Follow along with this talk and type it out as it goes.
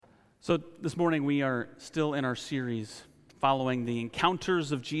So this morning we are still in our series following the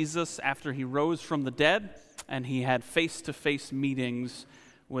encounters of Jesus after he rose from the dead, and he had face-to-face meetings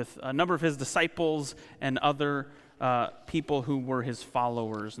with a number of his disciples and other people who were his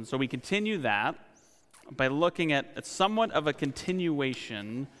followers. And so we continue that by looking at somewhat of a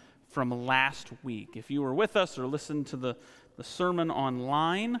continuation from last week. If you were with us or listened to the sermon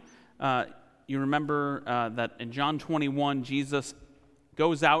online, you remember that in John 21, Jesus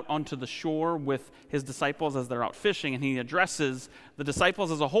goes out onto the shore with his disciples as they're out fishing, and he addresses the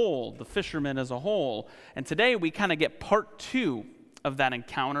disciples as a whole, the fishermen as a whole. And today we kind of get part two of that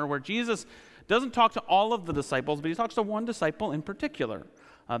encounter where Jesus doesn't talk to all of the disciples, but he talks to one disciple in particular,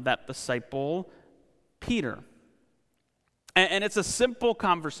 that disciple, Peter. And it's a simple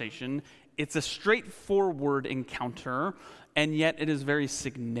conversation. It's a straightforward encounter, and yet it is very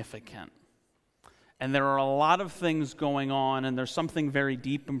significant. And there are a lot of things going on, and there's something very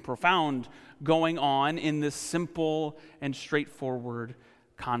deep and profound going on in this simple and straightforward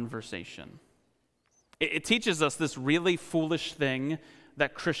conversation. It teaches us this really foolish thing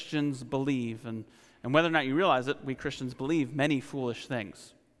that Christians believe. And whether or not you realize it, we Christians believe many foolish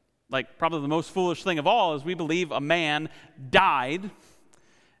things. Like, probably the most foolish thing of all is we believe a man died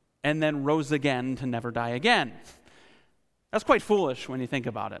and then rose again to never die again. That's quite foolish when you think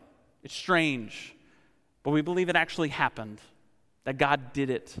about it. It's strange. But we believe it actually happened, that God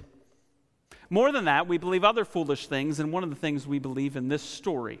did it. More than that, we believe other foolish things, and one of the things we believe in this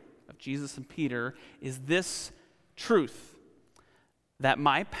story of Jesus and Peter is this truth, that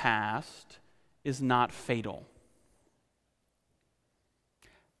my past is not fatal.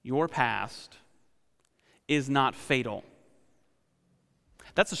 Your past is not fatal.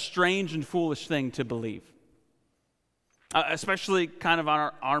 That's a strange and foolish thing to believe, especially kind of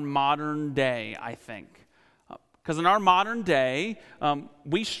our modern day, I think. Because in our modern day,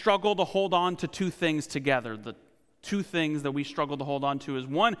 we struggle to hold on to two things together. The two things that we struggle to hold on to is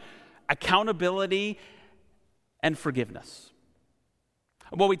one, accountability and forgiveness.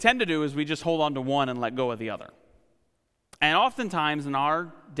 What we tend to do is we just hold on to one and let go of the other. And oftentimes in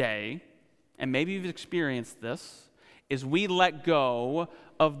our day, and maybe you've experienced this, is we let go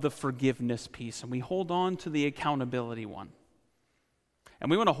of the forgiveness piece and we hold on to the accountability one.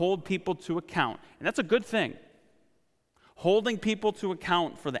 And we want to hold people to account. And that's a good thing. Holding people to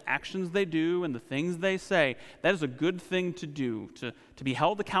account for the actions they do and the things they say, that is a good thing to do, to be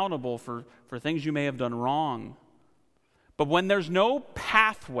held accountable for things you may have done wrong. But when there's no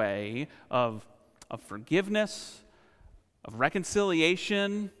pathway of forgiveness, of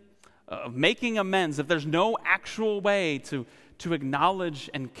reconciliation, of making amends, if there's no actual way to acknowledge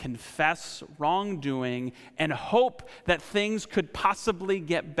and confess wrongdoing and hope that things could possibly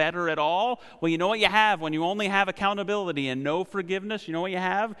get better at all, well, you know what you have when you only have accountability and no forgiveness? You know what you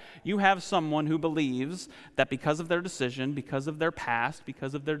have? You have someone who believes that because of their decision, because of their past,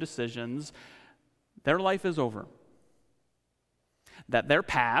 because of their decisions, their life is over. That their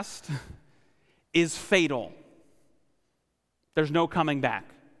past is fatal. There's no coming back.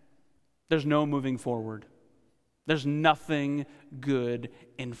 There's no moving forward. There's nothing good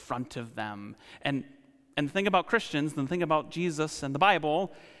in front of them. And the thing about Christians, and the thing about Jesus and the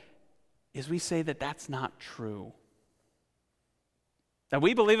Bible, is we say that that's not true. That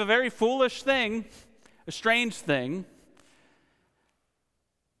we believe a very foolish thing, a strange thing,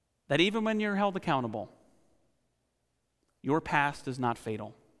 that even when you're held accountable, your past is not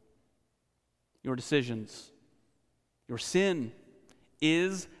fatal. Your decisions, your sin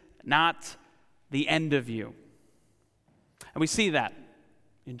is not the end of you. And we see that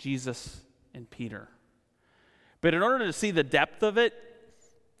in Jesus and Peter. But in order to see the depth of it,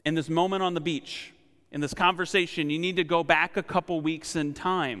 in this moment on the beach, in this conversation, you need to go back a couple weeks in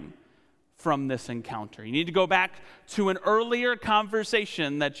time from this encounter. You need to go back to an earlier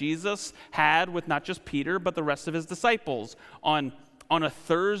conversation that Jesus had with not just Peter, but the rest of his disciples on a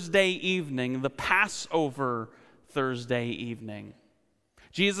Thursday evening, the Passover Thursday evening.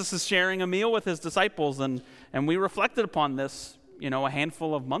 Jesus is sharing a meal with his disciples, and we reflected upon this, a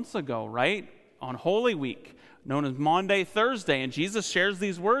handful of months ago, right? On Holy Week, known as Maundy Thursday, and Jesus shares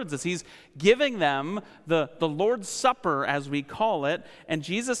these words as he's giving them the Lord's Supper, as we call it, and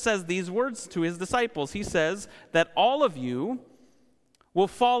Jesus says these words to his disciples. He says that all of you will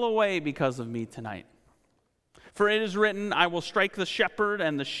fall away because of me tonight. For it is written, I will strike the shepherd,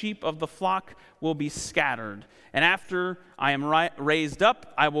 and the sheep of the flock will be scattered. And after I am raised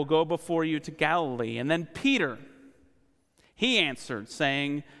up, I will go before you to Galilee. And then Peter, he answered,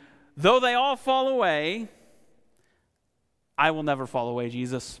 saying, though they all fall away, I will never fall away,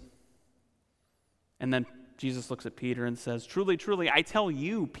 Jesus. And then Jesus looks at Peter and says, "Truly, truly, I tell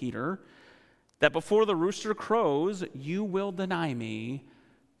you, Peter, that before the rooster crows, you will deny me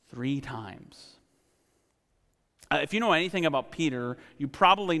 3 times." If you know anything about Peter, you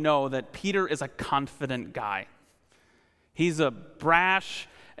probably know that Peter is a confident guy. He's a brash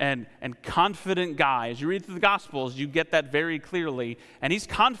and confident guy. As you read through the Gospels, you get that very clearly. And he's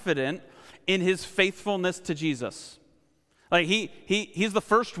confident in his faithfulness to Jesus. Like he's the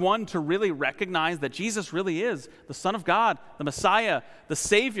first one to really recognize that Jesus really is the Son of God, the Messiah, the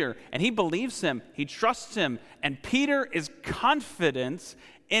Savior, and he believes him, he trusts him, and Peter is confident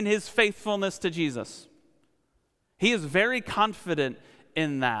in his faithfulness to Jesus. He is very confident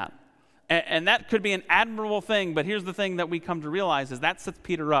in that. And that could be an admirable thing, but here's the thing that we come to realize is that sets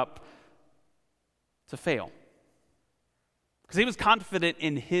Peter up to fail. Because he was confident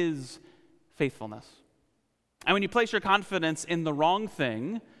in his faithfulness. And when you place your confidence in the wrong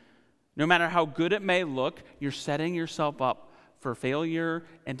thing, no matter how good it may look, you're setting yourself up for failure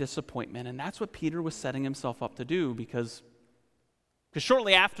and disappointment. And that's what Peter was setting himself up to do, because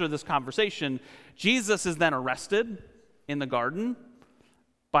shortly after this conversation, Jesus is then arrested in the garden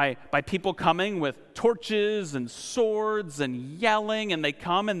by people coming with torches and swords and yelling, and they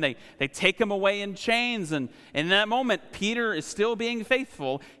come and they take him away in chains. And in that moment, Peter is still being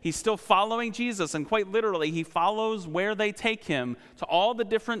faithful. He's still following Jesus, and quite literally, he follows where they take him to all the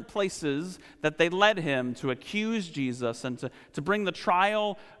different places that they led him to accuse Jesus and to bring the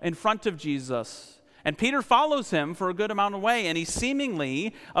trial in front of Jesus. And Peter follows him for a good amount of way, and he's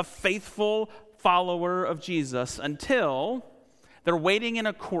seemingly a faithful follower of Jesus until they're waiting in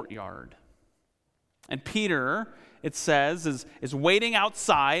a courtyard. And Peter, it says, is waiting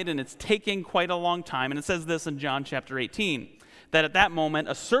outside, and it's taking quite a long time. And it says this in John chapter 18, that at that moment,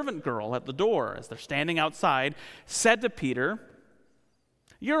 a servant girl at the door, as they're standing outside, said to Peter,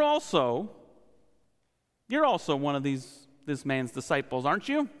 You're also one of this man's disciples, aren't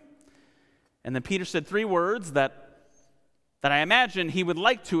you?" And then Peter said 3 words that I imagine he would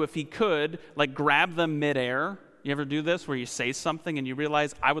like to, if he could, like grab them midair. You ever do this where you say something and you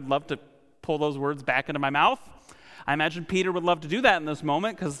realize, I would love to pull those words back into my mouth? I imagine Peter would love to do that in this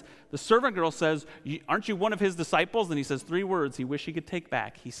moment, because the servant girl says, "Aren't you one of his disciples?" And he says 3 words he wished he could take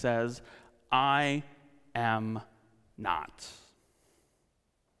back. He says, "I am not.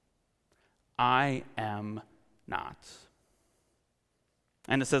 I am not."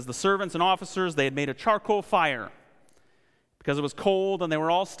 And it says the servants and officers, they had made a charcoal fire because it was cold, and they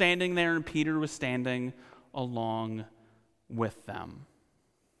were all standing there, and Peter was standing along with them.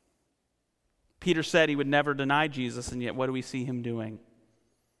 Peter said he would never deny Jesus, and yet what do we see him doing?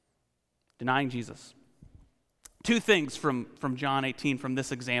 Denying Jesus. 2 things from John 18, from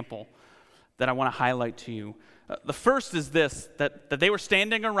this example, that I want to highlight to you. The first is this, that they were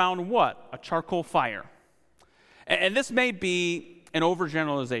standing around what? A charcoal fire. And this may be an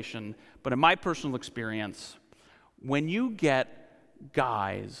overgeneralization, but in my personal experience, when you get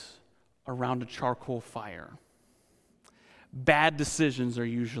guys around a charcoal fire, bad decisions are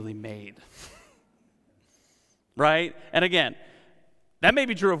usually made. Right? And again, that may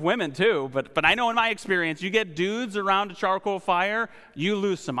be true of women too, but I know in my experience, you get dudes around a charcoal fire, you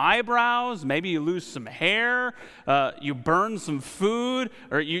lose some eyebrows, maybe you lose some hair, you burn some food,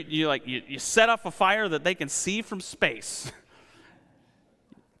 or you set off a fire that they can see from space.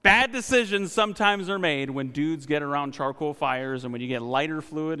 Bad decisions sometimes are made when dudes get around charcoal fires, and when you get lighter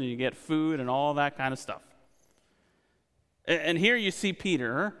fluid and you get food and all that kind of stuff. And here you see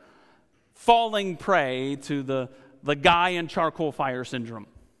Peter falling prey to the guy in charcoal fire syndrome.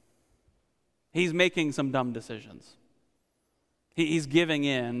 He's making some dumb decisions. He's giving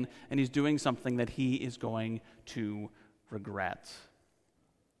in, and he's doing something that he is going to regret.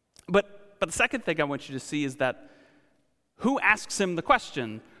 But the second thing I want you to see is that who asks him the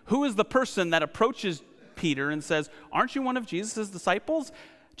question? Who is the person that approaches Peter and says, "Aren't you one of Jesus' disciples?"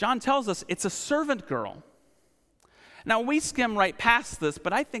 John tells us it's a servant girl. Now, we skim right past this,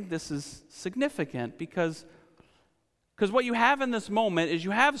 but I think this is significant because what you have in this moment is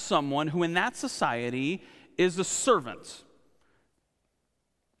you have someone who in that society is a servant.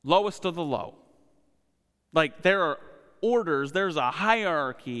 Lowest of the low. Like, there are orders, there's a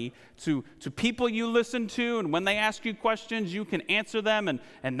hierarchy to people you listen to, and when they ask you questions, you can answer them,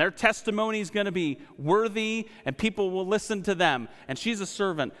 and their testimony is going to be worthy, and people will listen to them. And she's a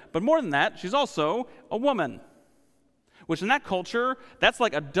servant. But more than that, she's also a woman, which in that culture, that's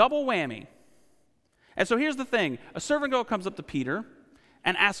like a double whammy. And so here's the thing. A servant girl comes up to Peter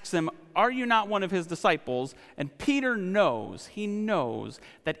and asks him, "Are you not one of his disciples?" And Peter knows, he knows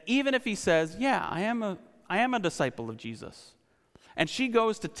that even if he says, "Yeah, I am a disciple of Jesus," and she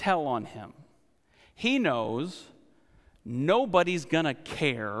goes to tell on him, He knows nobody's going to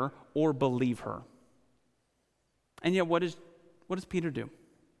care or believe her. And yet, what does Peter do?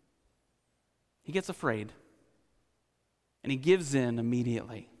 He gets afraid, and he gives in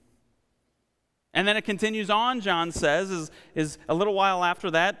immediately. And then it continues on, John says, is a little while after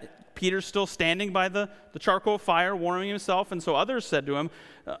that, Peter's still standing by the charcoal fire, warming himself, and so others said to him,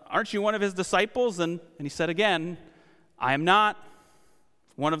 aren't you one of his disciples? And he said again, I am not.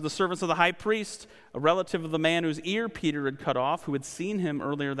 One of the servants of the high priest, a relative of the man whose ear Peter had cut off, who had seen him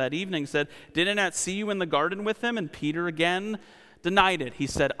earlier that evening, said, did I not see you in the garden with him? And Peter again denied it. He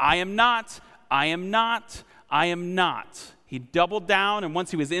said, I am not, I am not, I am not. He doubled down, and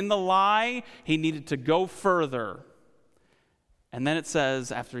once he was in the lie, he needed to go further. And then it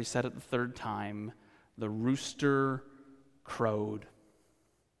says, after he said it the third time, the rooster crowed.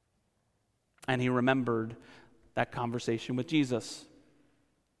 And he remembered that conversation with Jesus.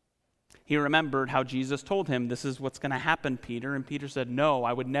 He remembered how Jesus told him, this is what's going to happen, Peter. And Peter said, no,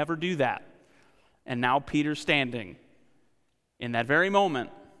 I would never do that. And now Peter's standing. In that very moment,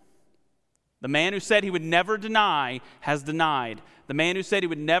 the man who said he would never deny has denied. The man who said he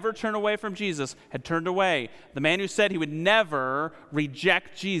would never turn away from Jesus had turned away. The man who said he would never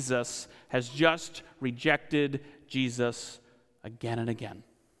reject Jesus has just rejected Jesus again and again.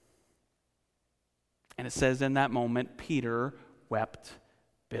 And it says in that moment, Peter wept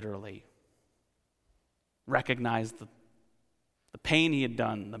bitterly. Recognized the pain he had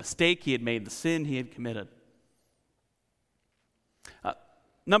done, the mistake he had made, the sin he had committed. A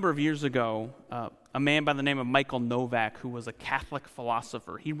number of years ago, a man by the name of Michael Novak, who was a Catholic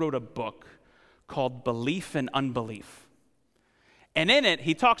philosopher, he wrote a book called Belief and Unbelief. And in it,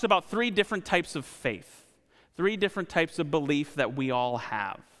 he talks about three different types of faith, three different types of belief that we all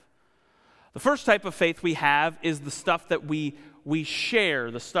have. The first type of faith we have is the stuff that we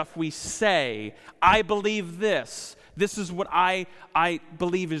share, the stuff we say. I believe this. This is what I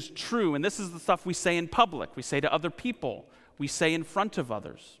believe is true. And this is the stuff we say in public. We say to other people. We say in front of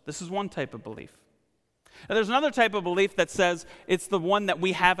others. This is one type of belief. And there's another type of belief that says it's the one that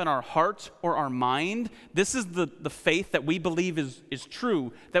we have in our heart or our mind. This is the faith that we believe is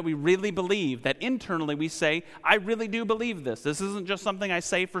true, that we really believe, that internally we say, I really do believe this. This isn't just something I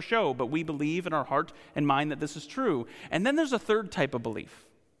say for show, but we believe in our heart and mind that this is true. And then there's a third type of belief,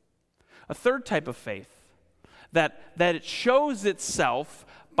 a third type of faith, that it shows itself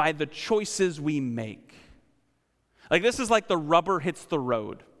by the choices we make. Like this is like the rubber hits the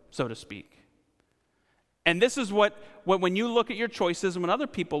road, so to speak. And this is what when you look at your choices and when other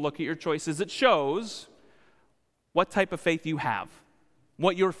people look at your choices, it shows what type of faith you have,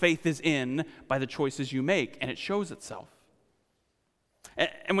 what your faith is in by the choices you make, and it shows itself.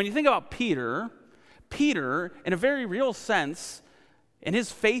 And when you think about Peter, in a very real sense, in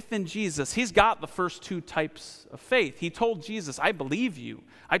his faith in Jesus, he's got the first two types of faith. He told Jesus, I believe you,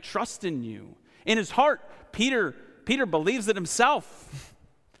 I trust in you. In his heart, Peter believes it himself.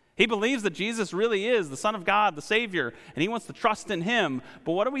 He believes that Jesus really is the Son of God, the Savior, and he wants to trust in him.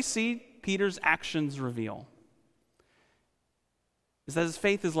 But what do we see Peter's actions reveal? Is that his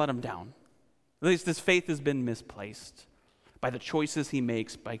faith has let him down. At least his faith has been misplaced by the choices he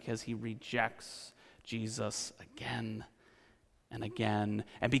makes because he rejects Jesus again and again.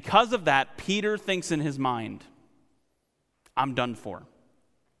 And because of that, Peter thinks in his mind, I'm done for.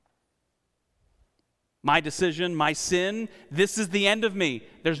 My decision, my sin, this is the end of me.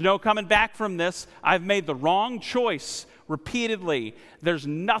 There's no coming back from this. I've made the wrong choice repeatedly. There's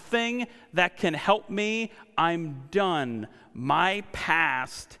nothing that can help me. I'm done. My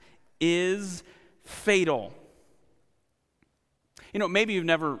past is fatal. You know, maybe you've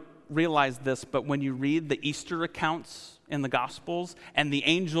never realized this, but when you read the Easter accounts in the Gospels and the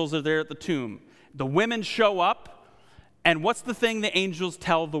angels are there at the tomb, the women show up, and what's the thing the angels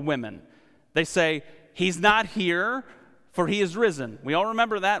tell the women? They say, He's not here, for he is risen. We all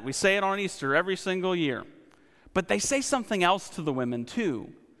remember that. We say it on Easter every single year. But they say something else to the women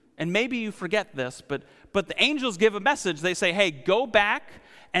too. And maybe you forget this, but the angels give a message. They say, hey, go back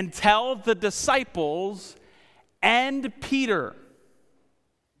and tell the disciples and Peter.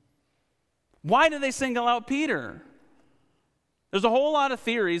 Why do they single out Peter? There's a whole lot of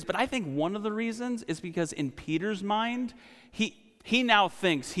theories, but I think one of the reasons is because in Peter's mind, he now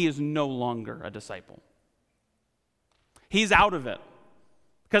thinks he is no longer a disciple. He's out of it.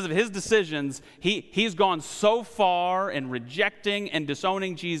 Because of his decisions, he's gone so far in rejecting and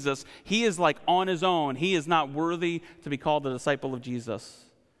disowning Jesus, he is like on his own. He is not worthy to be called a disciple of Jesus.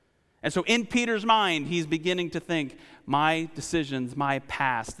 And so in Peter's mind, he's beginning to think, my decisions, my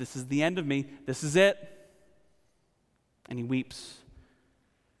past, this is the end of me, this is it. And he weeps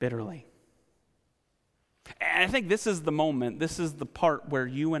bitterly. And I think this is the moment, this is the part where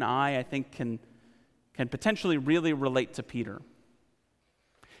you and I think, can potentially really relate to Peter.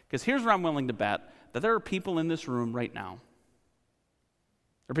 Because here's where I'm willing to bet that there are people in this room right now.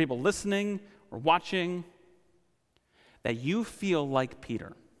 There are people listening or watching that you feel like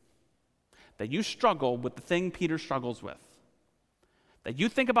Peter, that you struggle with the thing Peter struggles with, that you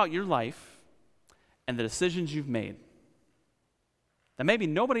think about your life and the decisions you've made that maybe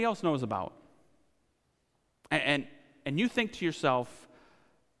nobody else knows about. And you think to yourself,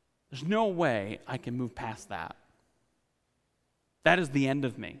 there's no way I can move past that. That is the end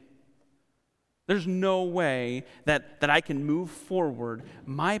of me. There's no way that I can move forward.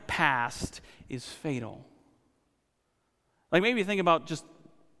 My past is fatal. Like maybe think about just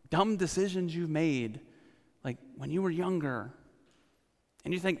dumb decisions you've made, like when you were younger,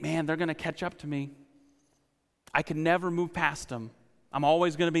 and you think, man, they're going to catch up to me. I can never move past them. I'm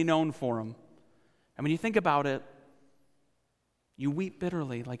always going to be known for them. And when you think about it, you weep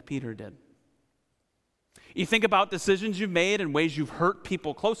bitterly like Peter did. You think about decisions you've made and ways you've hurt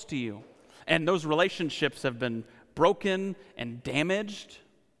people close to you, and those relationships have been broken and damaged.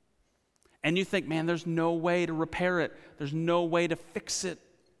 And you think, man, there's no way to repair it. There's no way to fix it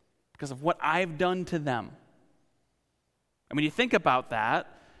because of what I've done to them. And when you think about that,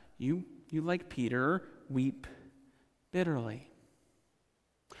 you like Peter, weep bitterly.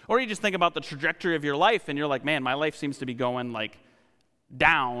 Or you just think about the trajectory of your life and you're like, man, my life seems to be going like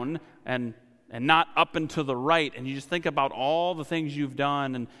down and not up and to the right. And you just think about all the things you've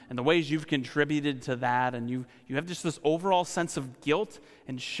done and the ways you've contributed to that. And you have just this overall sense of guilt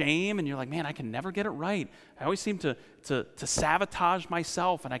and shame. And you're like, man, I can never get it right. I always seem to sabotage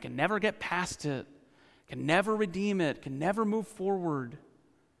myself and I can never get past it. Can never redeem it. Can never move forward.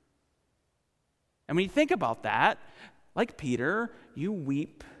 And when you think about that, like Peter, you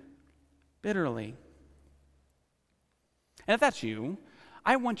weep bitterly. And if that's you,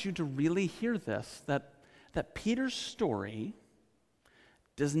 I want you to really hear this, that Peter's story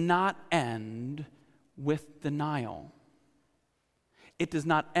does not end with denial. It does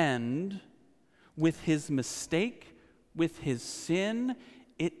not end with his mistake, with his sin.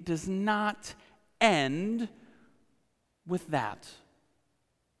 It does not end with that.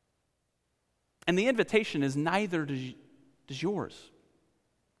 And the invitation is neither does yours.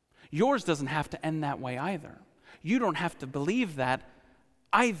 Yours doesn't have to end that way either. You don't have to believe that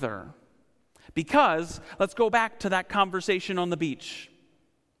either. Because, let's go back to that conversation on the beach.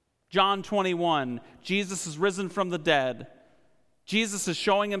 John 21, Jesus is risen from the dead. Jesus is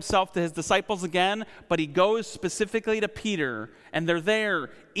showing himself to his disciples again, but he goes specifically to Peter, and they're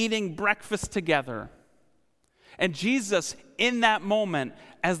there eating breakfast together. And Jesus, in that moment,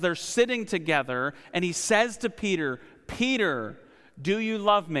 as they're sitting together, and he says to Peter, Peter, do you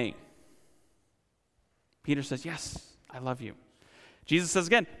love me? Peter says, yes, I love you. Jesus says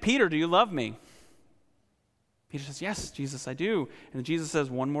again, Peter, do you love me? Peter says, yes, Jesus, I do. And then Jesus says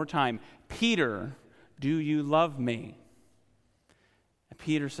one more time, Peter, do you love me? And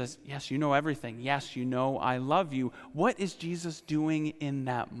Peter says, yes, you know everything. Yes, you know I love you. What is Jesus doing in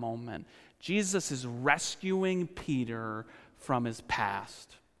that moment? Jesus is rescuing Peter from his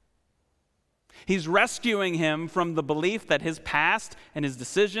past. He's rescuing him from the belief that his past and his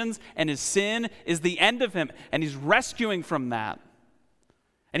decisions and his sin is the end of him. And he's rescuing from that.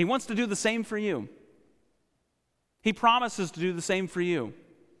 And he wants to do the same for you. He promises to do the same for you.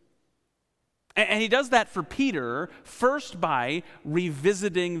 And he does that for Peter, first by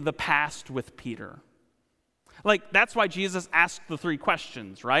revisiting the past with Peter. Like, that's why Jesus asked the 3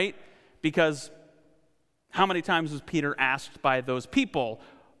 questions, right? Because how many times was Peter asked by those people,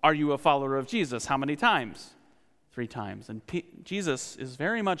 are you a follower of Jesus? How many times? 3 times. And Jesus is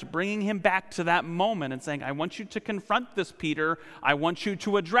very much bringing him back to that moment and saying, I want you to confront this, Peter. I want you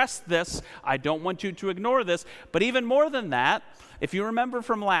to address this. I don't want you to ignore this. But even more than that, if you remember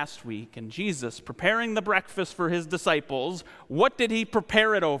from last week, and Jesus preparing the breakfast for his disciples, what did he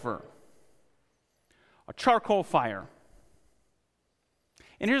prepare it over? A charcoal fire.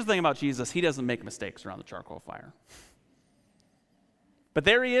 And here's the thing about Jesus, he doesn't make mistakes around the charcoal fire. But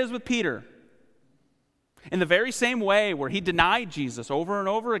there he is with Peter. In the very same way where he denied Jesus over and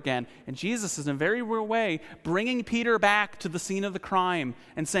over again, and Jesus is in a very real way bringing Peter back to the scene of the crime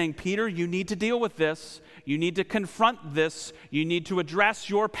and saying, Peter, you need to deal with this. You need to confront this. You need to address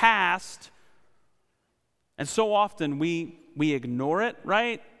your past. And so often we ignore it,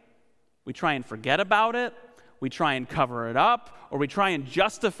 right? We try and forget about it. we try and cover it up, or we try and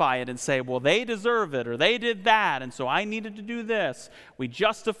justify it and say, well, they deserve it, or they did that, and so I needed to do this. We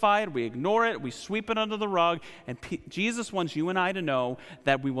justify it, we ignore it, we sweep it under the rug, and Jesus wants you and I to know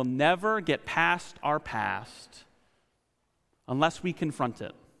that we will never get past our past unless we confront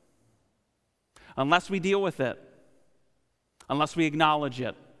it, unless we deal with it, unless we acknowledge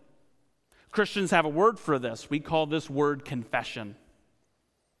it. Christians have a word for this. We call this word confession.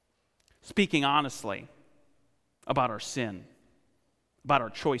 Speaking honestly about our sin, about our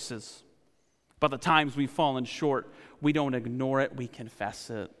choices, about the times we've fallen short. We don't ignore it, we confess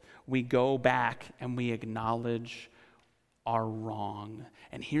it. We go back and we acknowledge our wrong.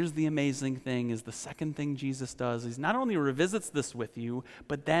 And here's the amazing thing is the second thing Jesus does is not only revisits this with you,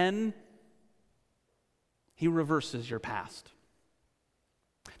 but then he reverses your past.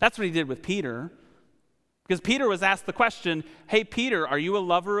 That's what he did with Peter. Because Peter was asked the question, hey, Peter, are you a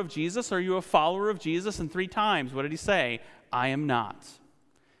lover of Jesus? Are you a follower of Jesus? And 3 times, what did he say? I am not.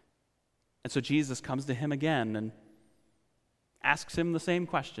 And so Jesus comes to him again and asks him the same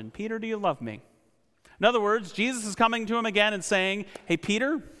question. Peter, do you love me? In other words, Jesus is coming to him again and saying, hey,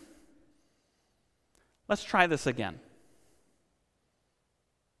 Peter, let's try this again.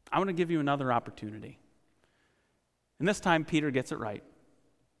 I want to give you another opportunity. And this time, Peter gets it right.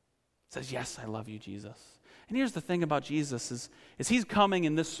 Says, yes, I love you, Jesus. And here's the thing about Jesus is he's coming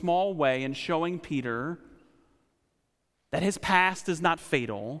in this small way and showing Peter that his past is not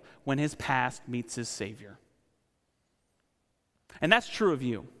fatal when his past meets his Savior. And that's true of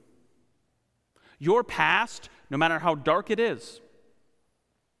you. Your past, no matter how dark it is,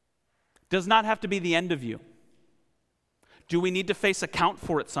 does not have to be the end of you. Do we need to face account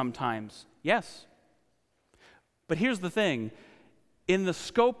for it sometimes? Yes. But here's the thing. In the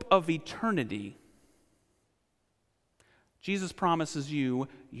scope of eternity, Jesus promises you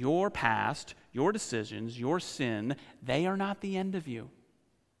your past, your decisions, your sin, they are not the end of you.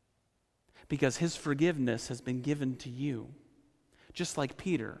 Because his forgiveness has been given to you. Just like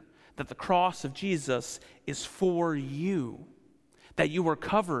Peter, that the cross of Jesus is for you. That you are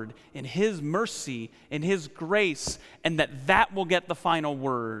covered in his mercy, in his grace, and that will get the final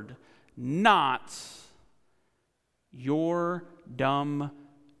word, not your dumb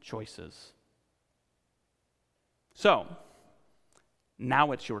choices. So,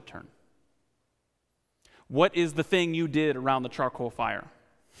 now it's your turn. What is the thing you did around the charcoal fire?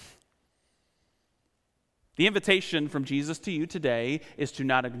 The invitation from Jesus to you today is to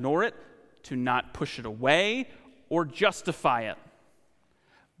not ignore it, to not push it away, or justify it,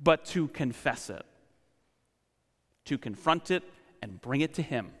 but to confess it, to confront it and bring it to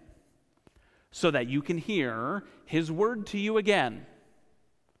him, so that you can hear his word to you again.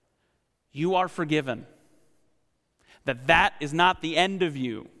 You are forgiven. That is not the end of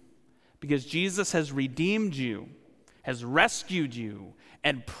you, because Jesus has redeemed you, has rescued you,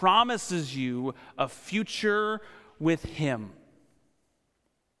 and promises you a future with him.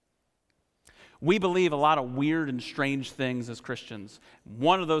 We believe a lot of weird and strange things as Christians.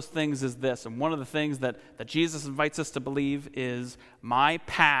 One of those things is this, and one of the things that Jesus invites us to believe is, my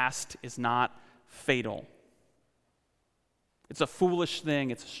past is not fatal. It's a foolish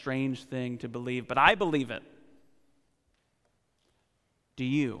thing, it's a strange thing to believe, but I believe it. Do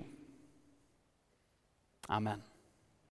you? Amen.